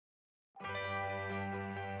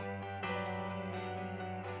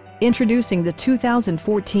Introducing the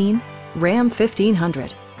 2014 Ram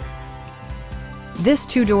 1500. This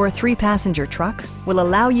two-door, three-passenger truck will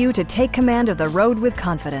allow you to take command of the road with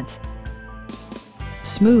confidence.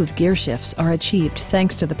 Smooth gear shifts are achieved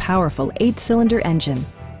thanks to the powerful 8-cylinder engine.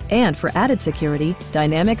 And for added security,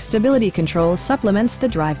 dynamic stability control supplements the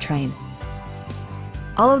drivetrain.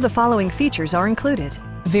 All of the following features are included: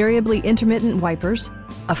 variably intermittent wipers,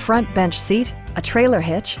 a front bench seat, a trailer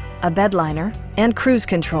hitch, a bedliner, and cruise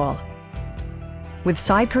control. With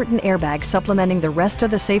side curtain airbags supplementing the rest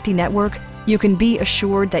of the safety network, you can be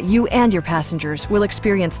assured that you and your passengers will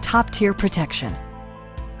experience top-tier protection.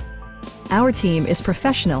 Our team is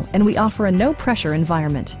professional and we offer a no-pressure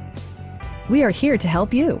environment. We are here to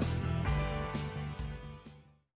help you.